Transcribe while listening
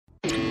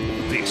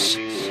This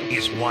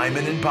is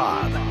Wyman and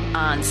Bob.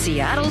 On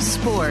Seattle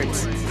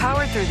Sports,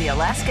 powered through the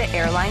Alaska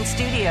Airlines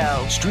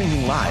Studio.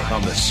 Streaming live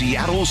on the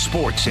Seattle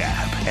Sports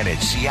app and at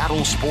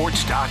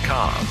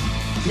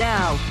seattlesports.com.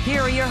 Now,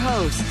 here are your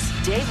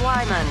hosts, Dave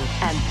Wyman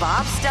and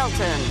Bob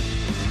Stelton.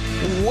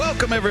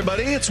 Welcome,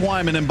 everybody. It's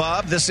Wyman and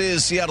Bob. This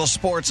is Seattle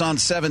Sports on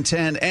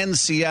 710 and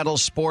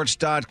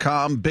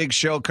seattlesports.com. Big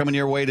show coming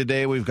your way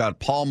today. We've got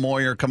Paul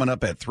Moyer coming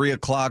up at 3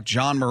 o'clock,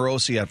 John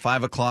Morosi at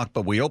 5 o'clock,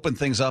 but we open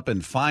things up in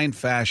fine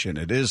fashion.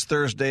 It is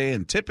Thursday,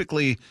 and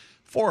typically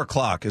 4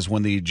 o'clock is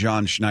when the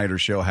John Schneider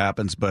show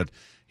happens, but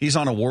he's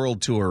on a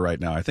world tour right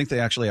now. I think they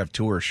actually have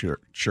tour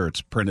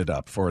shirts printed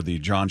up for the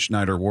John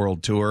Schneider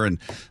World Tour, and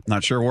I'm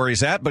not sure where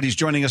he's at, but he's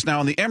joining us now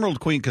on the Emerald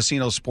Queen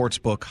Casino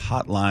Sportsbook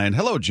hotline.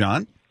 Hello,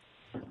 John.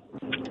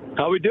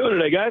 How we doing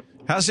today, guys?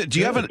 How's it? Do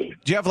you have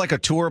like a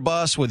tour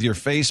bus with your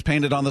face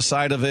painted on the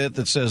side of it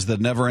that says the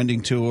Never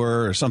Ending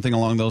Tour or something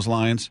along those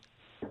lines?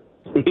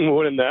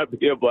 Wouldn't that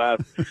be a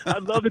blast?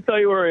 I'd love to tell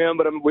you where I am,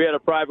 but we had a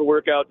private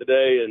workout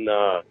today, and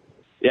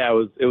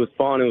it was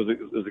fun.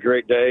 It was a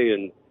great day,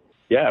 and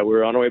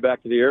we're on our way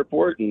back to the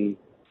airport and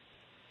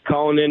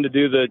calling in to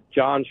do the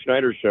John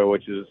Schneider show,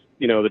 which is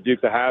the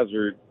Dukes of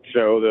Hazzard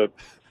show.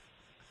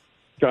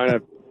 Trying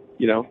to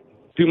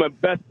do my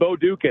best Bo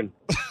Dukin.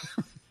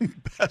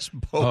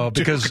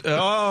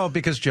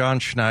 Because John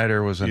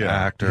Schneider was an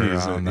actor.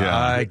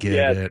 I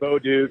get it. Bo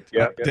Duke.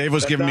 Yeah. Dave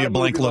was giving me a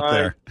blank look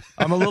there.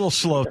 I'm a little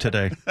slow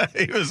today.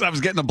 I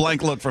was getting a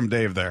blank look from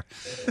Dave there.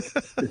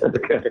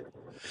 Okay.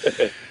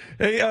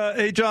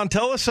 Hey, John,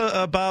 tell us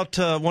about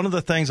one of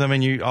the things. I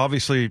mean, you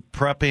obviously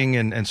prepping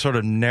and sort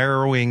of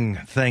narrowing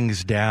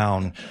things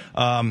down.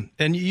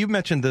 And you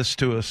mentioned this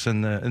to us in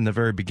the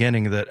very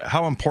beginning, that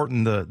how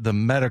important the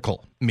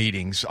medical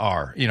meetings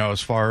are,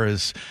 as far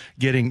as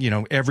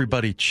getting,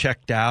 everybody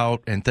checked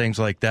out and things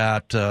like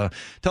that.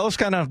 Tell us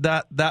kind of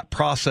that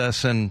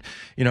process, and,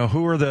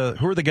 who are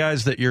the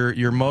guys that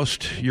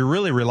you're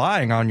really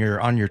relying on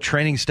your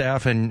training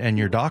staff and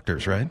your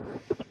doctors, right?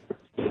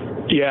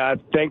 Yeah,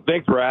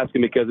 thanks for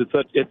asking, because it's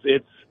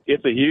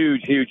a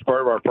huge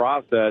part of our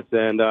process,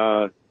 and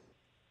our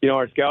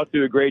scouts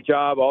do a great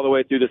job all the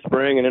way through the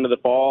spring and into the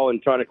fall,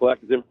 and trying to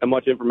collect as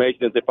much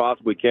information as they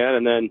possibly can,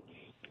 and then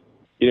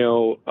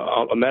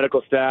a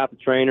medical staff, the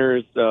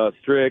trainers,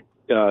 Strick,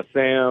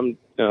 Sam,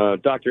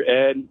 Dr.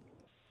 Ed,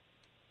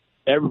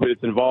 everybody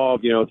that's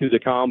involved, through the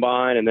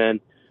combine, and then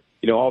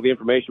all the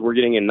information we're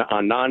getting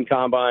on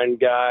non-combine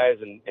guys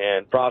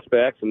and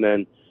prospects, and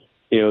then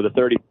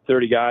the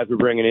 30 guys we're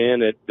bringing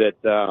in that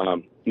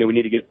we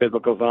need to get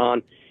physicals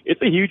on.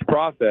 It's a huge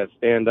process,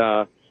 and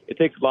it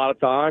takes a lot of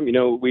time.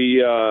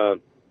 We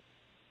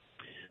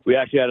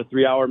actually had a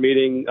 3-hour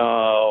meeting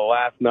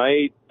last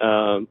night,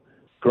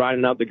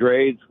 grinding out the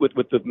grades with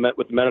the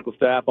medical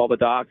staff, all the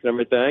docs and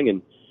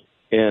everything,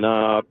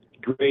 and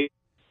great.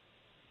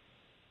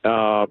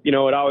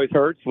 It always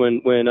hurts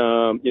when we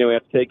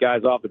have to take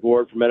guys off the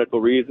board for medical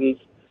reasons.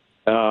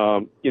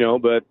 But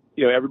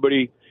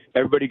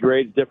everybody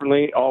grades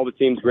differently. All the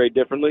teams grade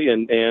differently,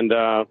 and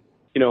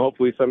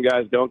hopefully some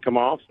guys don't come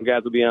off. Some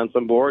guys will be on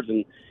some boards,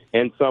 and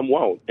some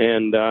won't.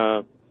 And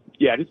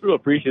just real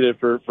appreciative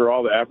for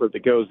all the effort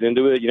that goes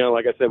into it.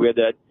 Like I said, we had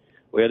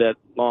that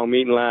long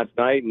meeting last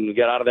night, and we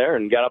got out of there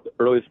and got up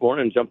early this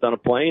morning and jumped on a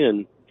plane,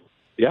 and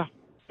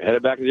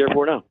headed back to the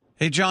airport now.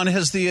 Hey, John,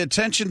 has the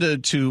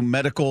attention to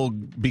medical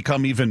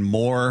become even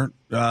more,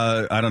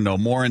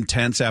 more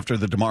intense after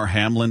the Damar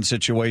Hamlin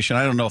situation?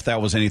 I don't know if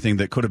that was anything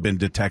that could have been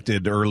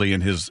detected early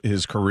in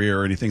his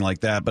career or anything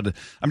like that, but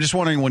I'm just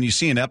wondering, when you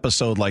see an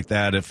episode like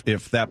that,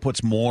 if that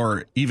puts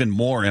even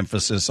more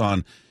emphasis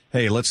on,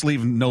 hey, let's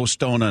leave no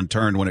stone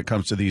unturned when it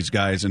comes to these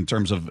guys in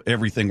terms of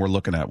everything we're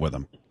looking at with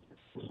them.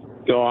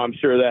 So I'm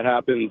sure that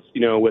happens,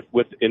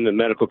 with in the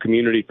medical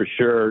community for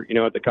sure.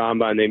 At the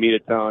combine, they meet a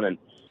ton, and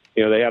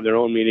they have their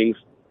own meetings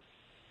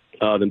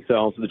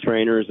themselves, the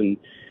trainers and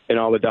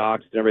all the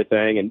docs and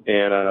everything. And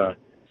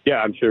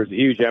I'm sure there's a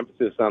huge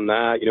emphasis on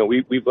that.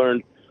 We've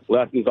learned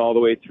lessons all the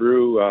way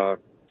through.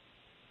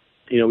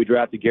 We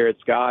drafted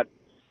Garrett Scott,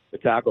 the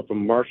tackle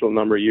from Marshall, a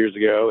number of years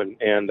ago.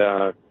 And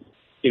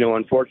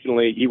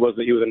unfortunately, he was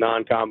a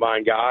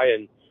non-combine guy.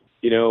 And,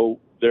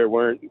 there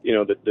weren't,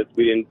 that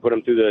we didn't put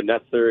him through the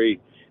necessary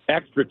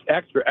extra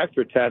tests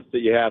that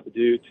you have to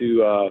do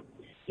to,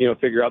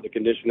 figure out the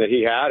condition that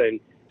he had. And,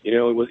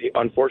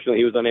 unfortunately,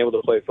 he was unable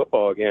to play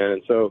football again.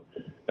 And so,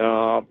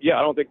 I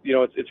don't think,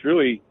 it's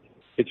really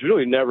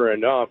never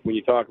enough when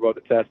you talk about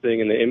the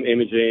testing and the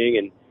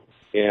imaging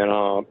and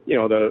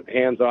the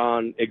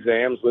hands-on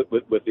exams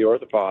with the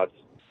orthopods.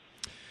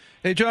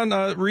 Hey, John,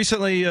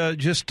 recently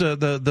just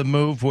the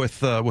move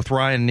with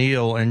Ryan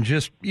Neal, and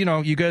just,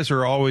 you guys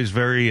are always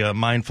very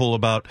mindful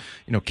about,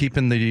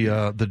 keeping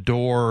the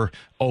door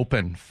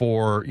open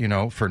for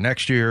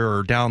next year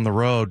or down the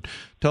road.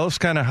 Tell us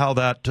kind of how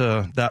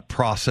that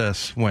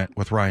process went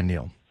with Ryan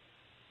Neal.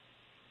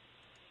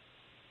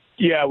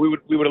 Yeah, we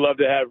would have loved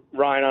to have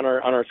Ryan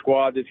on our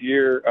squad this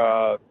year.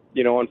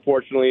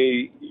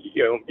 Unfortunately,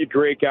 a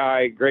great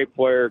guy, great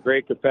player,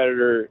 great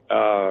competitor.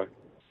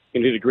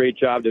 did a great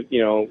job,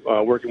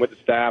 working with the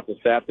staff. The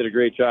staff did a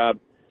great job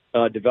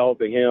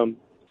developing him,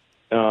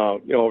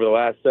 over the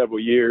last several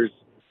years.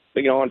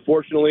 But,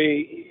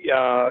 unfortunately,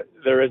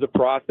 there is a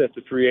process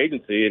of free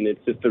agency, and it's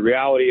just the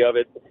reality of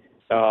it.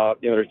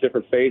 There's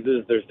different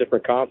phases, there's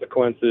different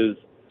consequences,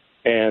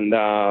 and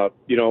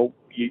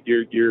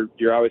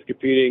you're always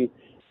competing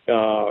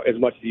as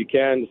much as you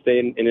can to stay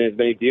in as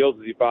many deals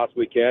as you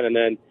possibly can, and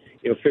then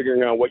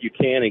figuring out what you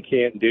can and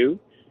can't do.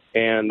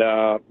 And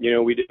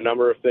we did a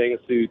number of things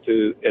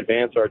to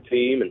advance our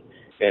team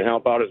and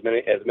help out as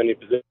many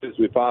positions as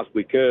we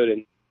possibly could.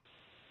 And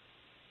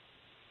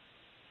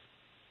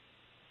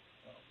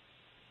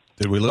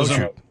did we lose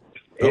him?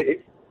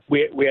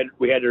 We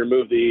had to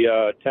remove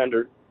the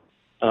tender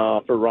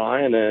for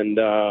Ryan, and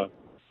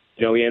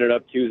he ended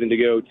up choosing to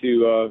go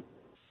to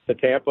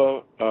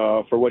Tampa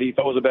for what he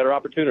thought was a better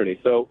opportunity.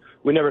 So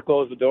we never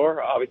closed the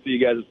door. Obviously,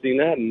 you guys have seen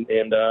that, and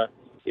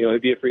he'll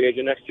be a free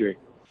agent next year.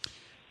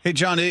 Hey,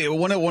 John,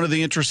 one of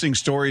the interesting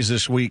stories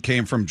this week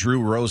came from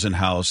Drew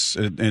Rosenhaus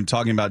and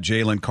talking about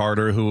Jalen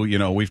Carter, who,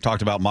 we've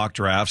talked about mock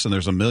drafts, and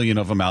there's a million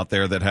of them out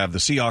there that have the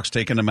Seahawks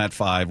taking him at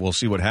 5. We'll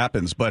see what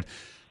happens. But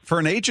for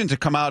an agent to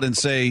come out and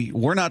say,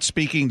 we're not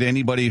speaking to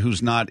anybody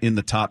who's not in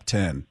the top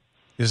 10,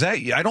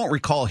 I don't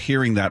recall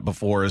hearing that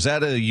before. Is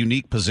that a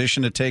unique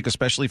position to take,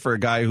 especially for a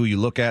guy who you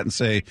look at and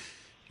say,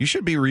 you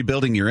should be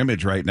rebuilding your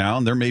image right now,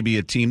 and there may be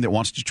a team that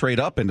wants to trade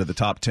up into the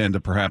top 10 to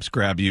perhaps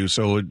grab you,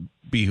 so it would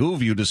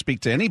behoove you to speak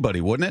to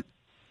anybody, wouldn't it?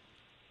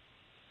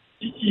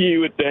 You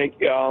would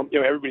think,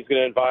 everybody's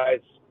going to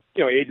advise,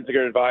 agents are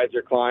going to advise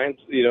their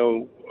clients,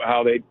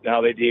 how they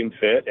deem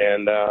fit.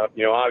 And,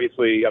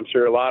 obviously, I'm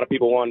sure a lot of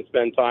people want to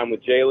spend time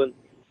with Jalen.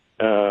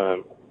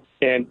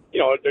 And,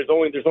 there's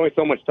only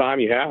so much time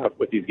you have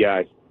with these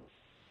guys.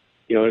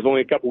 There's only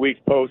a couple weeks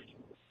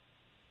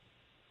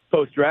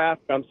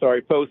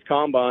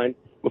post-combine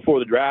before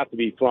the draft to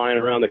be flying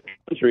around the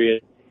country.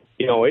 And,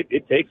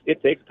 it takes a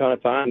ton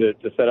of time to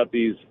set up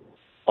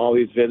all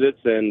these visits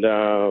and,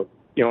 and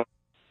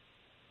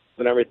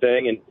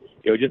everything. And,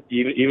 just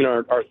even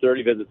our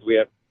 30 visits we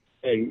have,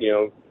 and,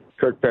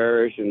 Kirk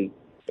Parrish and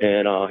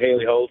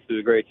Haley Holtz do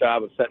a great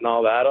job of setting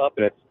all that up.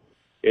 And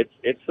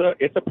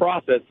it's a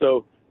process.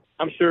 So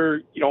I'm sure,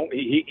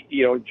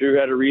 Drew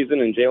had a reason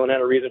and Jalen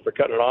had a reason for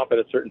cutting it off at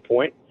a certain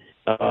point.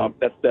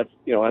 That's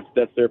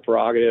their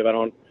prerogative. I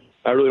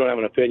really don't have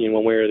an opinion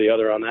one way or the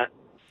other on that.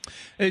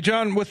 Hey,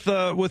 John, with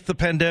the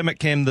pandemic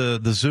came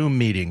the Zoom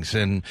meetings,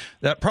 and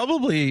that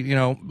probably,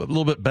 a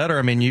little bit better.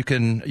 I mean, you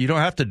don't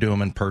have to do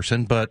them in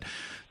person, but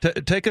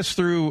take us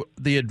through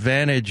the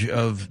advantage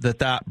of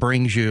that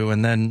brings you,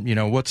 and then,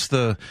 what's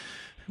the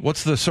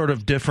sort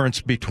of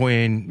difference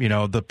between,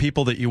 the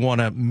people that you want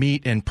to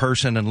meet in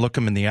person and look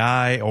them in the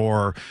eye,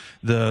 or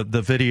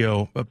the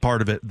video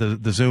part of it,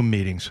 the Zoom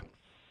meetings?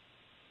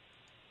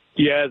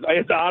 Yeah,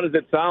 as odd as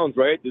it sounds,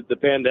 right? The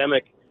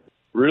pandemic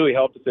really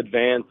helped us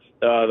advance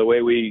the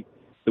way we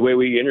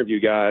interview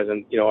guys,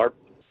 and our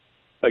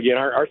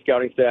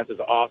scouting staff does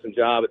an awesome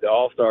job at the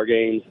All-Star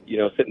games.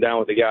 Sitting down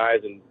with the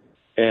guys and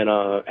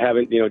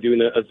having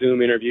doing a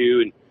Zoom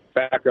interview and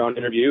background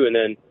interview, and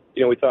then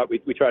we thought we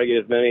try to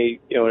get as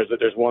many.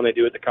 There's one they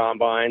do at the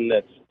combine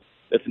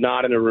that's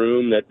not in a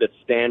room that's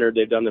standard.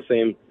 They've done the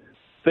same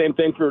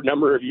thing for a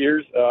number of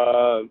years.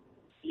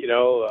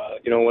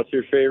 What's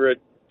your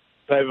favorite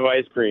type of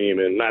ice cream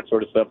and that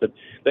sort of stuff that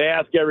they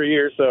ask every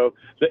year. So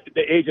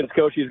the agents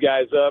coach these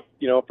guys up,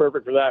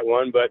 perfect for that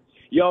one. But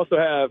you also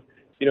have,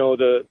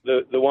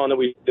 the one that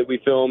we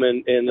film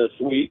in the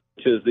suite,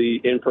 which is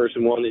the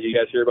in-person one that you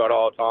guys hear about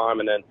all the time.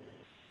 And then,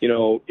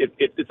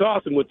 it's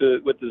awesome with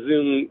the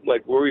Zoom,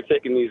 like where we've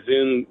taken these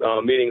Zoom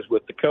meetings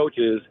with the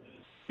coaches,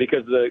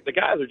 because the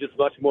guys are just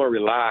much more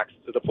relaxed.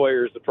 So the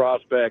players, the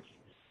prospects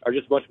are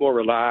just much more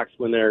relaxed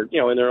when they're,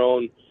 in their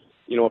own,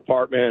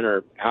 apartment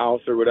or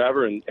house or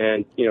whatever, and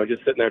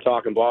just sitting there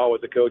talking ball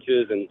with the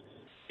coaches,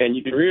 and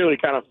you can really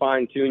kind of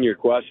fine tune your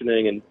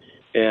questioning and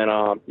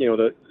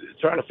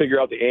trying to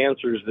figure out the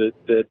answers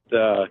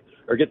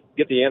or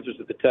get the answers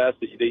to the test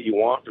that you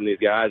want from these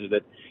guys, or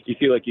that you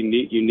feel like you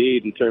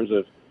need in terms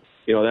of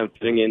them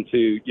fitting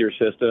into your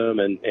system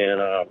and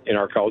in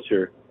our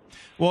culture.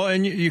 Well,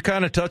 and you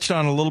kind of touched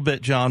on a little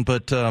bit, John,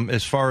 but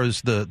as far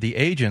as the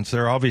agents,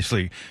 they're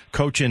obviously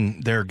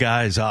coaching their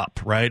guys up,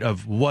 right,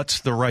 of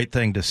what's the right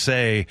thing to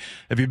say.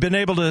 Have you been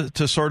able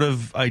to sort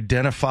of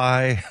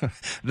identify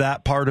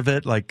that part of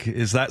it? Like,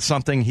 is that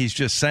something he's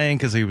just saying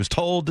because he was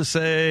told to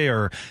say,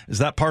 or is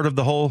that part of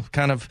the whole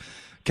kind of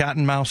cat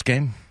and mouse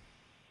game?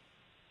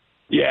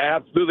 Yeah,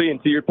 absolutely.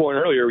 And to your point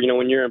earlier,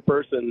 when you're in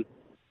person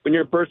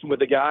with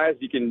the guys,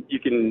 you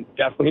can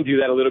definitely do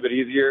that a little bit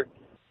easier.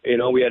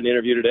 We had an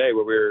interview today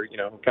where we were,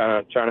 kind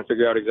of trying to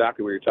figure out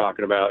exactly what you're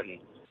talking about and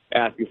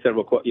asking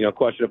several,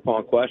 question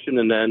upon question,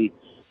 and then,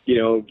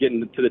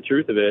 getting to the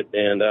truth of it.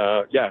 And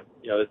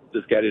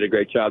this guy did a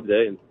great job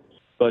today.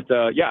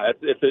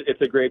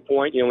 It's a great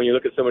point. When you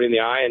look at somebody in the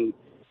eye and,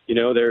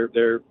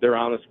 they're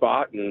on the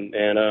spot and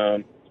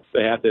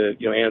they have to,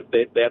 they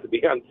have to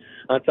be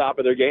on top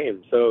of their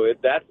game. So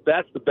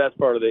that's the best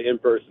part of the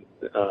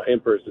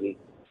in-person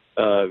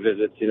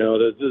visits.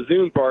 The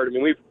Zoom part. I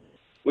mean,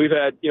 we've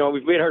had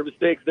we've made our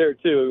mistakes there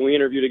too. And we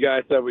interviewed a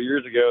guy several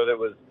years ago that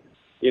was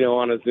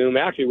on a Zoom.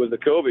 Actually, it was the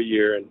COVID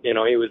year, and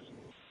it was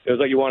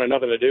like he wanted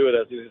nothing to do with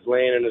us. He was just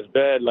laying in his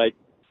bed, like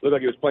looked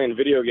like he was playing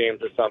video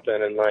games or something,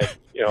 and lights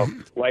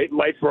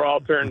were all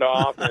turned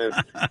off, and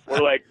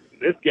we're like,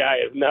 this guy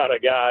is not a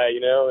guy,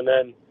 and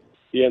then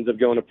he ends up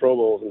going to Pro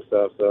Bowls and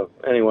stuff. So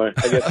anyway,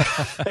 I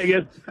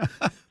guess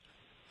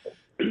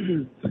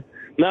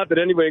not that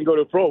anybody can go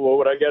to a Pro Bowl,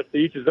 but I guess to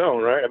each his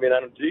own, right? I mean, I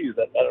don't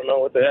know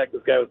what the heck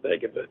this guy was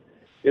thinking, but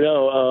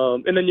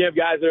and then you have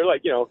guys that are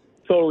like,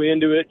 totally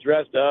into it,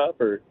 dressed up,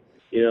 or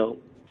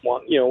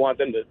want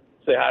them to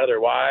say hi to their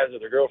wives or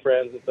their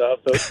girlfriends and stuff.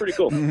 So it's pretty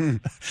cool.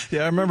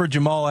 Yeah, I remember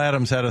Jamal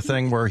Adams had a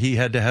thing where he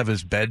had to have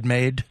his bed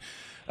made.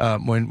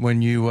 When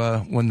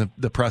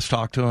the press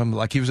talked to him,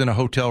 like he was in a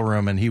hotel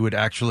room and he would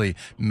actually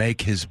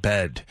make his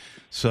bed.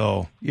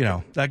 So,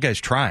 that guy's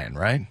trying,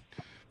 right?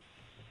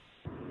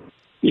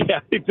 Yeah,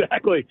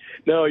 exactly.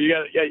 No, you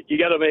got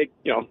to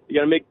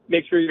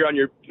make sure you're on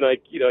your,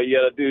 you got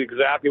to do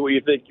exactly what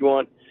you think you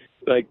want.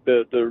 Like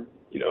the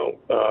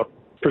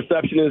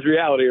perception is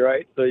reality,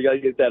 right? So you got to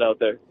get that out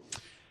there.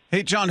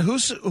 Hey, John,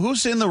 who's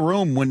in the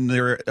room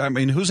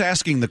who's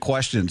asking the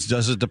questions?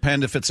 Does it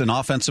depend if it's an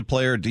offensive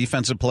player,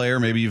 defensive player?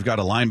 Maybe you've got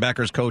a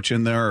linebackers coach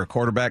in there or a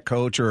quarterback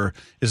coach, or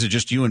is it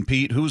just you and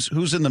Pete?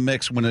 Who's in the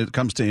mix when it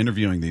comes to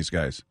interviewing these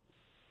guys?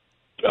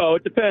 Oh,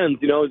 it depends.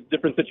 It's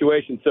different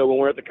situations. So when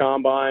we're at the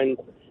combine,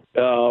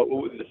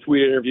 the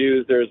suite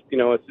interviews, there's,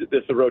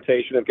 it's a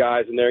rotation of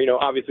guys in there.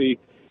 Obviously,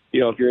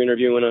 if you're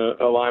interviewing a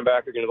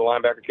linebacker, the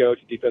linebacker coach,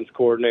 defense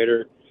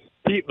coordinator,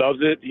 Pete loves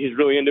it. He's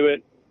really into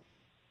it.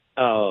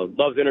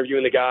 Loves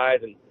interviewing the guys,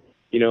 and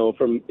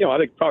from I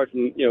think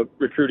probably from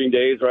recruiting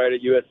days right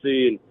at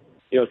USC, and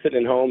sitting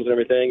in homes and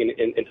everything,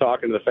 and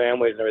talking to the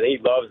families and everything.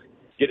 He loves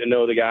getting to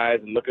know the guys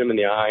and looking them in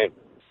the eye.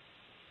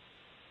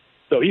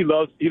 So he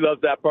loves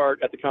that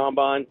part at the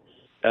combine.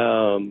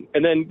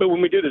 But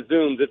when we do the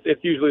Zooms,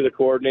 it's usually the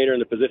coordinator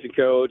and the position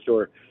coach,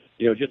 or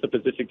just the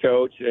position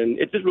coach, and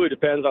it just really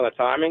depends on the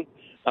timing.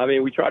 I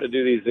mean, we try to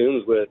do these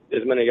Zooms with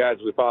as many guys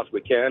as we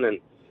possibly can, and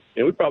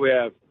we probably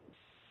have.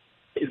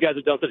 These guys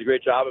have done such a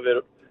great job of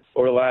it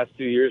over the last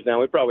 2 years now.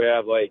 We probably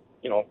have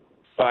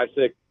 5,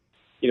 6,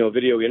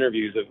 video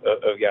interviews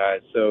of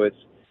guys. So it's,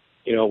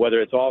 whether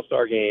it's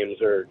all-star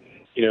games or,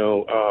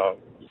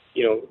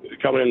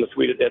 coming in the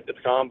suite at the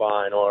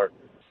combine, or,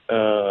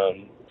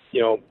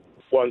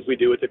 ones we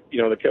do with the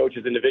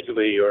coaches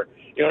individually, or,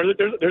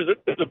 there's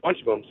a bunch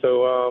of them.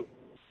 So,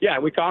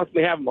 we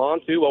constantly have them on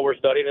too while we're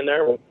studying in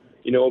there. We'll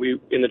be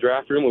in the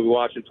draft room, we'll be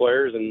watching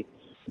players, and,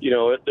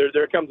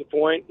 there comes a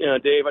point,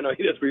 Dave, I know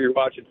that's where you're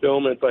watching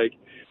film, and it's like,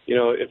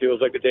 it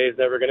feels like the day's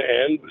never going to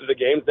end, the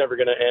game's never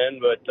going to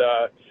end, but,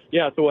 so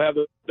we'll have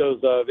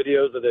those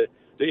videos of the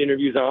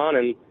interviews on,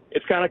 and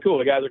it's kind of cool.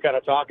 The guys are kind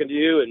of talking to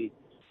you, and,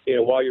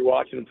 while you're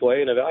watching them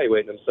play and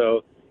evaluating them.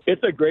 So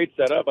it's a great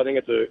setup. I think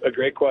it's a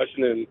great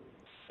question, and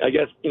I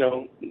guess,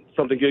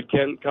 something good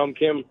can come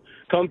from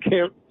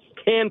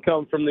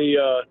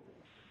the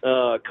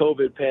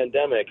COVID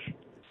pandemic.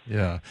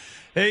 Yeah.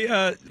 Hey,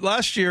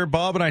 last year,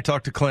 Bob and I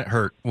talked to Clint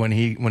Hurt when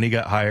he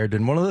got hired,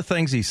 and one of the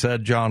things he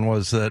said, John,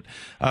 was that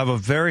I have a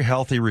very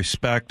healthy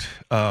respect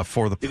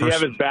for the person. Did he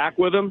have his back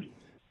with him?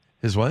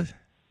 His what?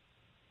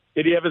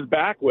 Did he have his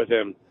back with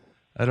him?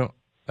 I don't.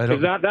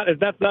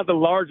 That's not the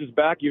largest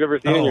back you've ever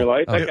seen in your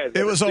life.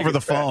 It was over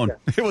the phone.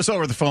 Back. It was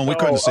over the phone. We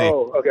couldn't see.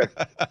 Oh, okay.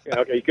 Yeah,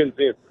 okay, you couldn't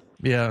see him.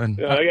 Yeah, and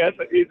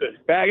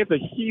it's a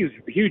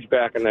huge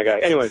back on that guy.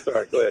 Anyway,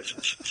 sorry. Go ahead.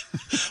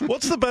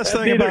 What's the best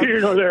thing about?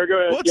 There. Go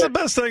ahead. What's the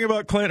best thing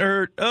about Clint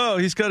Hurt? Oh,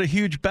 he's got a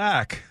huge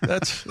back.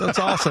 That's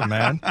awesome,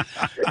 man.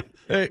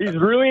 Hey, he's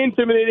really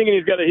intimidating, and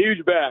he's got a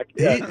huge back.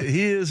 Yeah.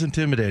 He is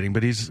intimidating,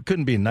 but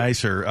couldn't be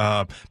nicer.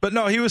 But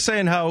no, he was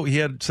saying how he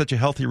had such a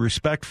healthy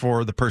respect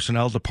for the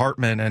personnel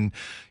department, and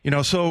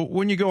so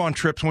when you go on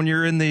trips, when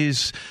you're in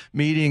these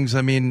meetings,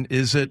 I mean,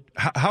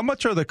 how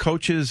much are the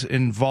coaches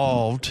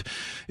involved?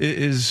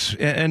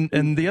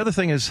 And the other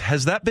thing is,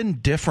 has that been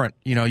different?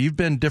 You've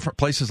been different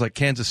places like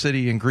Kansas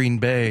City and Green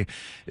Bay.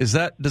 Does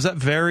that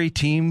vary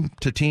team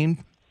to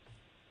team?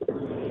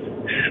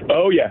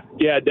 Oh yeah,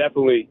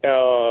 definitely.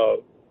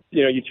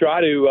 You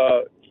try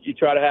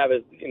to have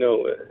as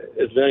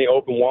many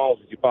open walls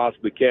as you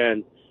possibly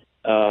can.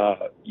 And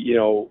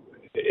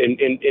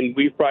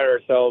we pride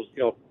ourselves,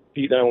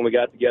 Pete and I, when we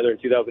got together in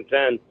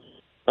 2010,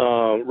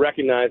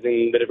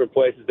 recognizing the different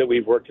places that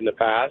we've worked in the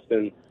past,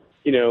 and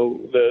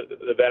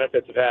the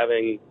benefits of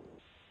having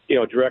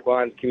direct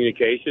lines of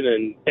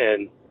communication,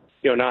 and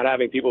not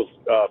having people's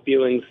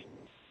feelings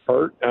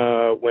hurt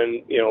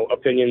when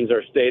opinions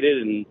are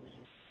stated, and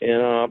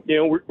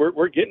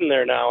we're getting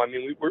there now. I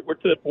mean, we're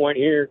to the point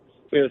here.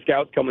 We have the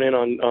scouts coming in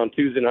on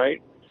Tuesday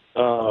night,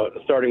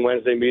 starting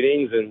Wednesday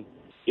meetings, and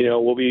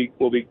we'll be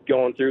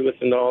going through,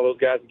 listening to all those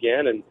guys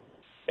again, and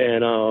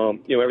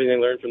everything they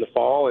learned from the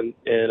fall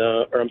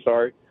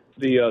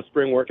the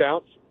spring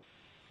workouts,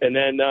 and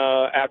then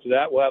after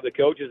that we'll have the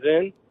coaches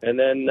in, and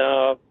then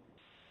we'll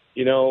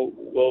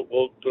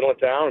dwindle it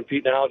down, and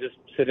Pete and I'll just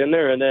sit in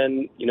there, and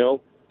then,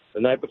 the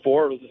night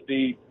before it'll just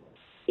be,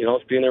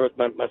 just being there with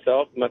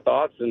myself and my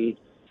thoughts, and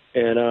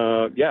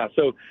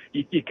so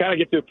you kind of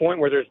get to a point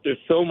where there's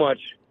so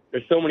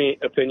many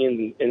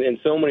opinions and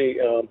so many,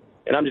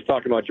 and I'm just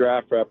talking about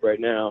draft prep right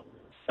now,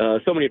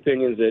 so many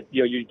opinions that,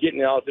 you're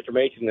getting all this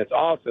information that's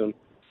awesome,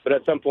 but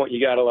at some point you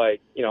got to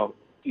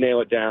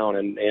nail it down,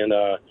 and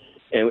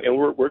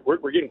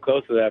we're getting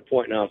close to that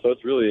point now, so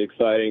it's really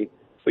exciting.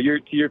 But to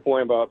your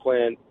point about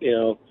playing,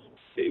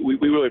 we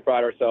really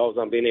pride ourselves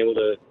on being able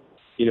to,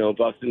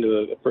 bust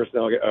into a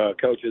personnel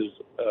coach's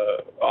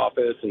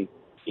office and,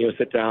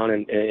 sit down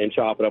and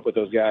chop it up with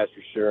those guys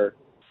for sure.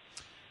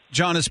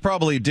 John, it's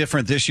probably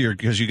different this year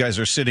because you guys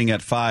are sitting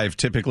at 5.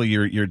 Typically,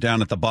 you're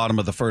down at the bottom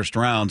of the first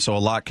round, so a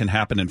lot can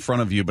happen in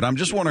front of you. But I'm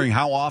just wondering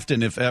how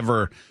often, if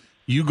ever,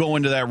 you go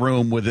into that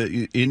room with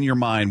it in your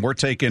mind, we're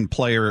taking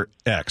player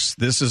X.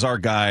 This is our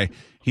guy.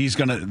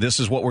 This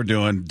is what we're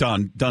doing.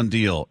 Done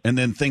deal. And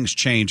then things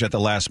change at the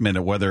last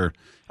minute, whether,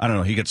 I don't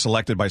know, he gets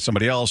selected by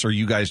somebody else or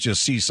you guys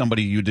just see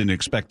somebody you didn't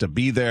expect to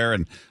be there.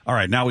 And all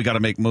right, now we got to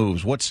make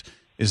moves.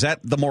 Is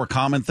that the more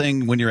common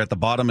thing when you're at the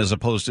bottom as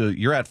opposed to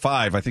you're at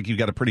 5? I think you've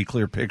got a pretty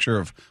clear picture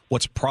of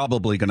what's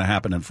probably going to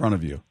happen in front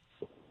of you.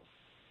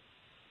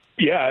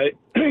 Yeah,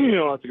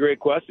 it's a great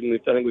question. I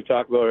think we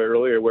talked about it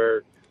earlier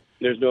where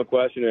there's no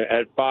question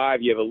at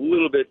 5 you have a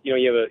little bit, you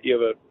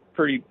have a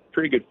pretty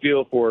good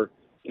feel for,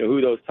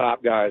 who those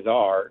top guys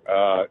are,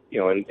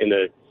 in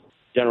the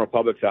general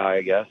public's eye,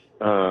 I guess.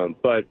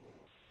 But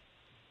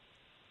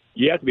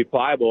you have to be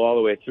pliable all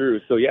the way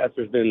through. So, yes,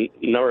 there's been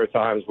a number of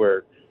times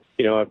where,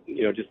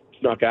 just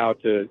snuck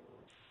out to,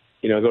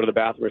 go to the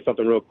bathroom or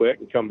something real quick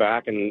and come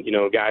back and,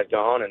 guy's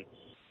gone. And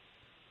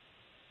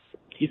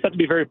you just have to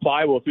be very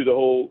pliable through the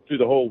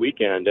whole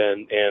weekend.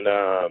 And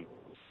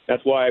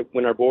that's why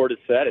when our board is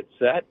set, it's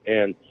set.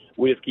 And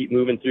we just keep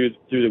moving through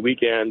the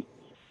weekend,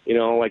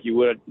 like you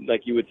would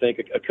think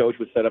a coach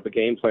would set up a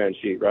game plan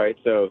sheet, right?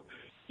 So,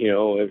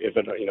 if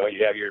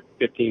you have your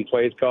 15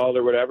 plays called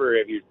or whatever,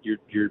 if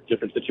your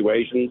different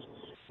situations,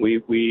 we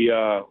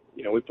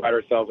pride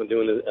ourselves on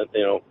doing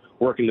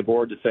working the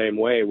board the same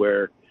way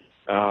where,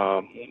 we're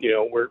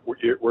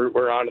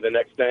on to the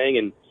next thing,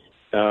 and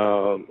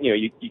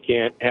you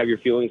can't have your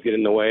feelings get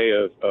in the way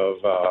of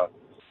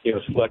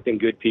selecting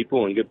good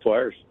people and good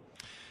players.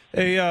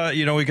 Hey,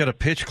 we got a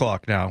pitch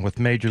clock now with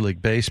Major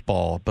League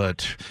Baseball,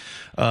 but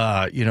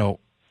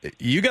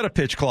you got a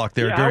pitch clock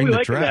there during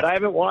the draft. That? I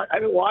haven't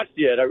watched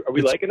yet. Are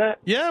we liking that?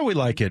 Yeah, we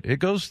like it.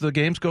 The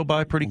games go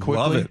by pretty quickly.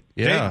 Love it.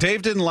 Yeah.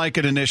 Dave didn't like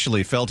it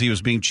initially. Felt he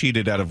was being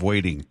cheated out of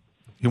waiting.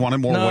 He wanted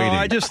more waiting.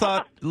 I just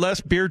thought less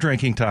beer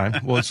drinking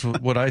time was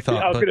what I thought.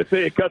 Yeah, I was going to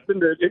say it cuts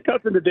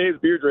into Dave's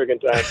beer drinking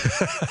time.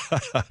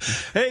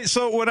 Hey,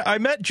 so when I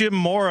met Jim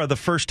Mora the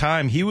first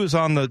time, he was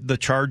on the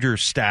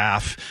Chargers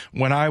staff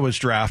when I was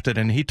drafted,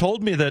 and he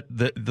told me that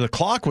the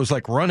clock was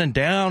like running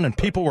down and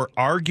people were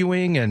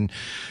arguing, and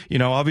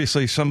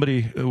obviously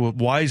somebody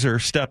wiser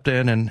stepped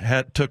in and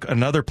took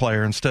another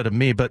player instead of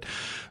me. But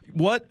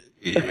what?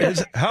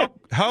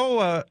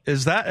 How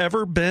has that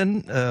ever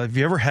been? Have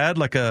you ever had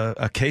like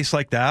a case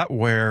like that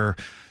where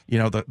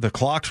the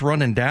clock's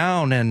running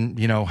down, and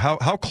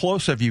how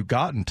close have you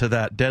gotten to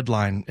that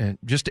deadline? And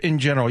just in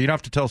general, you don't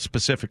have to tell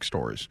specific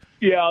stories.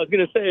 Yeah, I was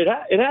going to say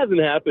it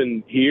hasn't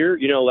happened here.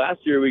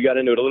 Last year we got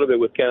into it a little bit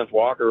with Kenneth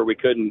Walker, where we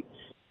couldn't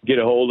get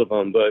a hold of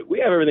him, but we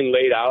have everything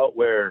laid out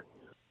where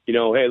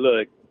hey,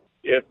 look,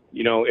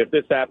 if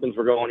this happens,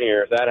 we're going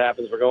here. If that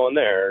happens, we're going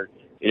there.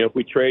 If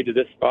we trade to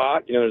this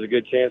spot, there's a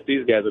good chance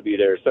these guys will be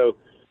there. So,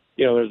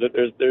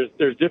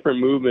 there's different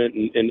movement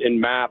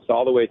and maps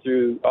all the way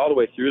through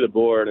the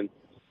board,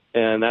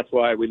 and that's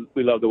why we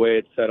love the way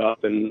it's set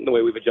up and the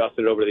way we've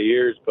adjusted over the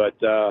years. But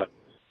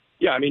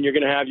you're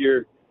going to have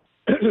your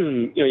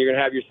you're going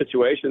to have your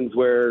situations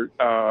where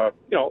you're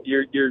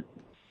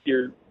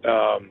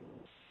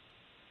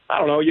I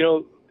don't know,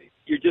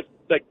 you're just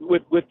like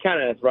with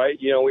Kenneth, right?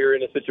 We were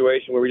in a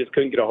situation where we just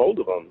couldn't get a hold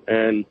of him,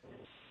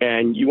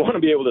 and you want to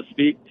be able to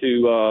speak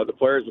to the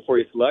players before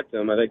you select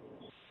them. I think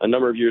a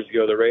number of years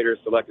ago, the Raiders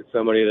selected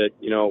somebody that,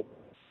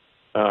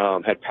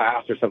 had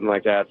passed or something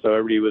like that. So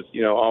everybody was,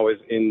 always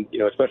in,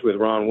 especially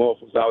with Ron Wolf,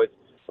 was always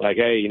like,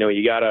 hey, you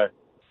gotta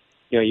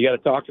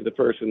talk to the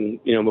person,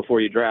 before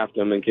you draft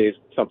them in case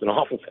something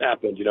awful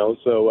happens,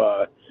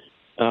 So,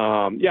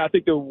 I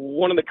think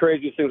one of the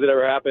craziest things that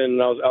ever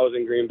happened, I was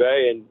in Green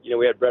Bay, and,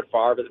 we had Brett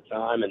Favre at the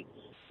time, and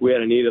we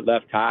had a need at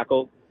left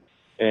tackle.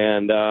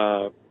 And,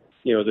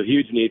 it was a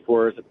huge need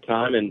for us at the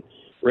time, and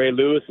Ray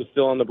Lewis was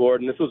still on the board,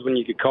 and this was when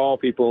you could call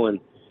people and,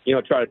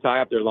 try to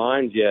tie up their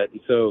lines yet.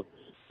 And so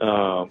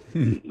one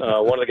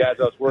of the guys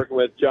I was working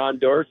with, John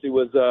Dorsey,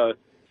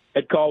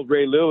 had called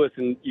Ray Lewis,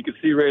 and you could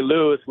see Ray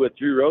Lewis with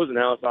Drew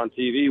Rosenhaus on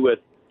TV with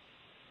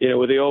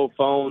the old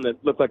phone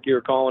that looked like you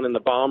were calling in the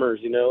Bombers,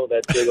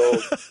 that big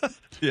old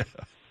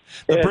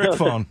the brick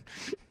phone.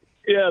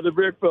 Yeah, the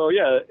brick phone.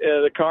 Yeah,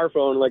 the car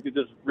phone, like they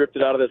just ripped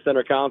it out of the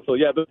center console.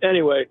 Yeah, but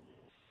anyway,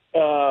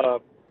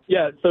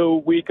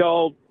 so we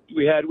called.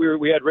 We had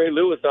Ray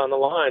Lewis on the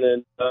line,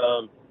 and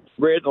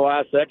right at the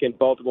last second,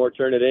 Baltimore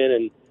turned it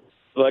in,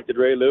 selected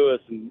Ray Lewis,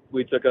 and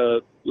we took a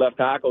left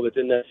tackle that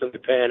didn't necessarily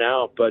pan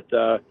out. But,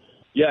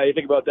 yeah, you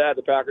think about that,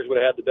 the Packers would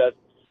have had the best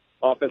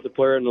offensive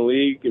player in the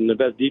league and the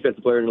best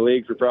defensive player in the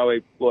league for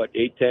probably,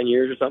 8-10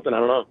 years or something? I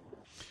don't know.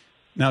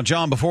 Now,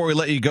 John, before we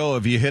let you go,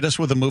 have you hit us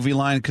with a movie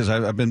line? Because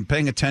I've been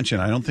paying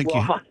attention. I don't think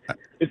you...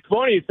 It's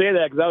funny you say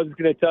that because I was just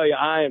going to tell you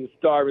I am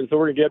starving, so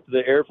we're going to get up to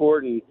the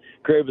airport and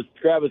grab a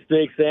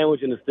steak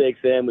sandwich and a steak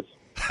sandwich.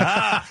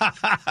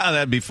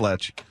 That'd be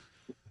Fletch.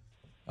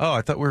 Oh,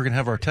 I thought we were going to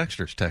have our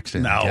texters text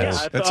in. No, I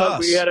it's thought us.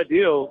 we had a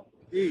deal.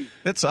 Jeez.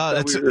 It's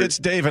it's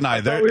Dave and I.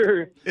 I thought we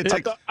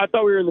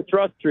were in the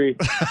trust tree.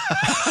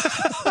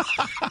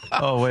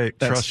 Oh, wait,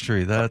 trust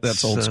tree.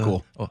 That's old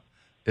school.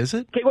 Is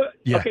it? Okay,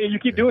 Yeah. Okay, you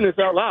keep doing this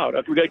out loud.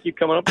 We got to keep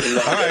coming up with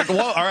it. All right,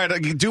 well, all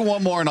right. Do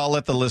one more, and I'll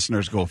let the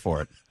listeners go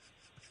for it.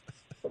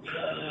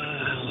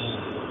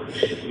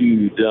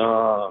 Dude,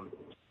 Oh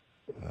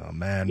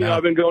man! you know,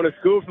 I've been going to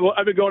school for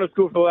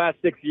the last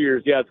 6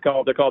 years. Yeah,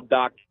 they're called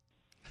Doc.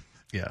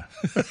 Yeah.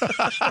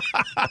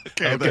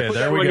 Okay,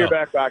 there we in go. your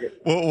back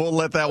pocket. We'll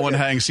let that one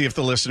hang. See if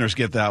the listeners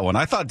get that one.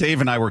 I thought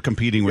Dave and I were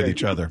competing with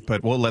each other,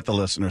 but we'll let the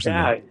listeners know.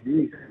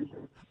 Yeah,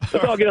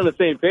 let's all get on the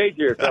same page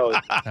here, fellas.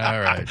 All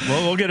right.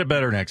 Well, we'll get it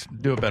better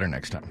do it better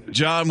next time.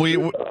 John,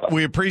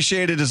 we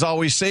appreciate it as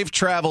always. Safe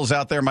travels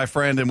out there, my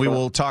friend, and we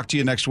will talk to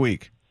you next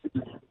week.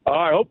 All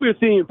right, hope we'll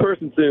see you in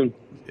person soon.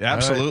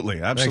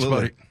 Absolutely, Right. absolutely.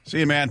 Thanks, buddy. See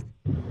you, man.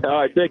 All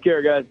right, take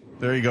care, guys.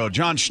 There you go.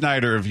 John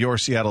Schneider of your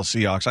Seattle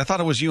Seahawks. I thought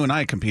it was you and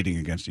I competing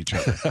against each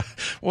other.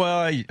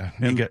 Well, you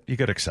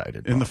get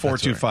excited. In the Bob. That's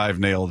all 425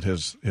 nailed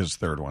his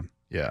third one.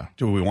 right. Yeah.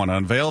 Do we want to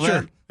unveil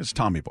Sure. that? It's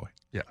Tommy Boy.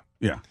 Yeah.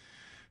 Yeah.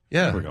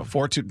 Yeah. There we go.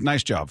 4-2.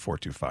 Nice job,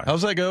 425.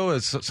 How's that go?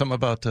 It's something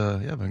about,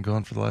 I've been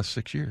going for the last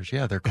 6 years.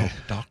 Yeah, they're called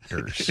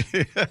doctors.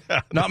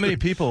 Not many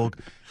people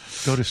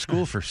go to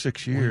school for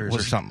 6 years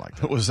or something like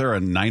that. Was there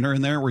a niner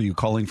in there? Were you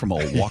calling from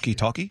a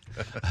walkie-talkie?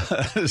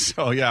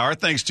 So, yeah, our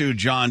thanks to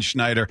John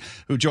Schneider,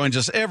 who joins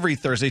us every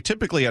Thursday,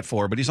 typically at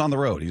 4, but he's on the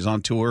road. He's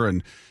on tour,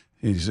 and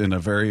he's in a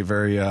very,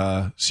 very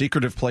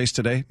secretive place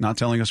today, not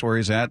telling us where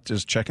he's at,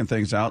 just checking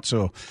things out.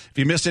 So if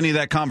you missed any of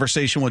that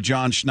conversation with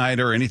John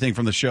Schneider or anything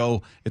from the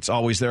show, it's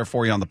always there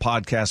for you on the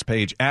podcast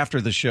page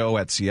after the show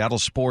at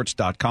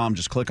seattlesports.com.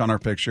 Just click on our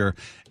picture,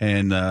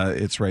 and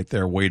it's right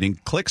there waiting.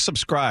 Click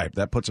subscribe.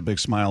 That puts a big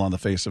smile on the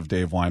face of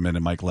Dave Wyman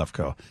and Mike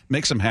Lefko.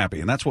 Makes them happy,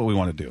 and that's what we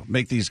want to do,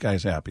 make these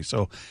guys happy.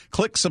 So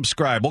click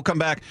subscribe. We'll come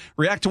back,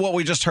 react to what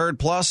we just heard,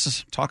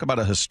 plus talk about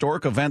a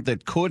historic event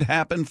that could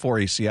happen for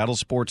a Seattle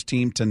sports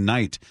team tonight.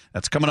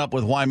 That's coming up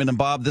with Wyman and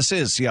Bob. This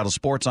is Seattle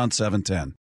Sports on 710.